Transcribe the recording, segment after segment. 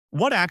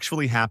What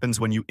actually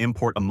happens when you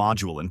import a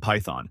module in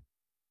Python?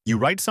 You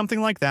write something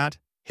like that,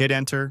 hit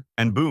enter,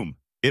 and boom,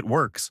 it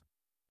works.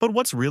 But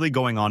what's really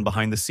going on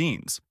behind the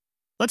scenes?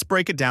 Let's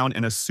break it down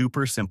in a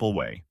super simple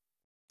way.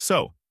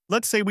 So,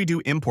 let's say we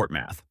do import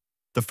math.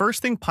 The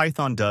first thing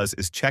Python does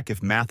is check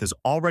if math is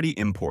already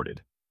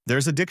imported.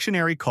 There's a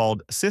dictionary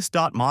called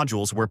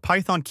sys.modules where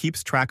Python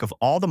keeps track of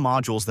all the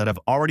modules that have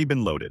already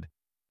been loaded.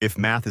 If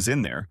math is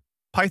in there,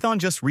 Python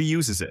just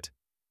reuses it.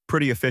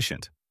 Pretty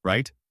efficient,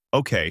 right?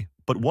 Okay,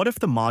 but what if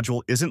the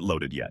module isn't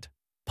loaded yet?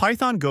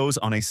 Python goes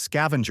on a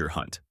scavenger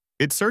hunt.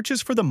 It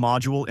searches for the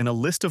module in a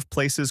list of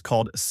places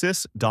called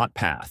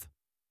sys.path.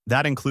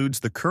 That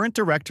includes the current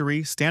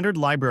directory, standard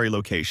library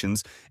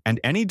locations, and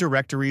any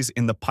directories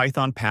in the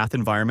Python path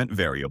environment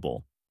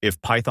variable.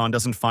 If Python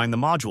doesn't find the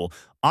module,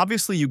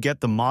 obviously you get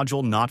the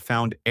module not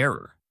found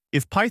error.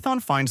 If Python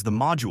finds the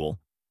module,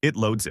 it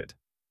loads it.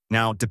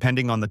 Now,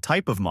 depending on the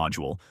type of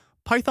module,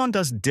 Python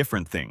does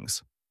different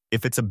things.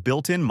 If it's a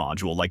built-in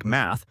module like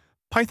math,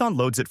 Python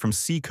loads it from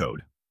C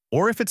code.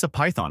 Or if it's a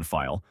Python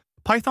file,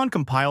 Python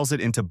compiles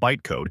it into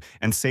bytecode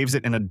and saves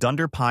it in a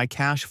 2MinutesPy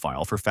cache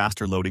file for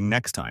faster loading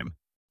next time.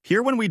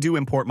 Here, when we do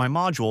import my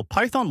module,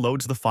 Python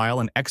loads the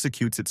file and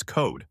executes its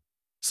code.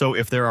 So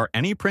if there are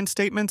any print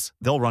statements,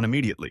 they'll run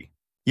immediately.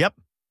 Yep,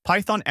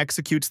 Python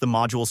executes the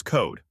module's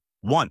code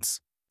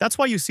once. That's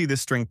why you see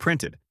this string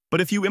printed.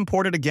 But if you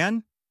import it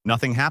again,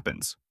 nothing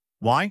happens.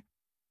 Why?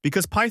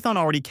 Because Python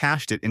already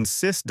cached it in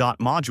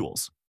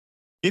sys.modules.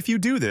 If you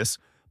do this,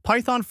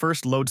 Python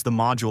first loads the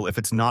module if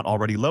it's not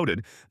already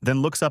loaded,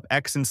 then looks up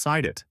X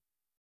inside it.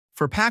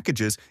 For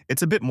packages,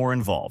 it's a bit more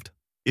involved.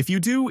 If you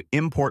do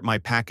import my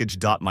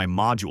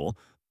package.mymodule,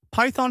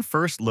 Python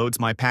first loads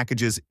my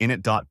package's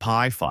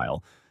init.py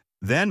file,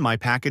 then my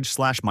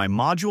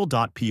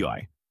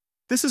package/mymodule.py.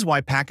 This is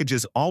why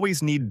packages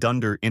always need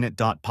dunder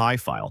init.py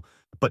file,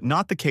 but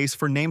not the case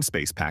for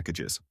namespace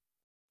packages.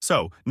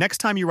 So, next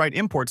time you write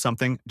import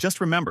something,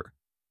 just remember,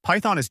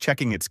 Python is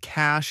checking its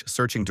cache,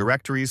 searching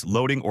directories,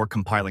 loading or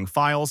compiling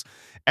files,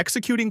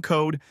 executing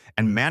code,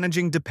 and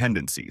managing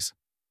dependencies.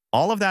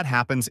 All of that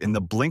happens in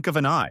the blink of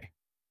an eye.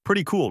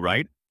 Pretty cool,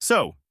 right?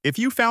 So, if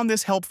you found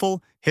this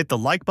helpful, hit the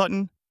like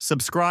button,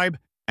 subscribe,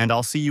 and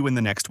I'll see you in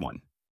the next one.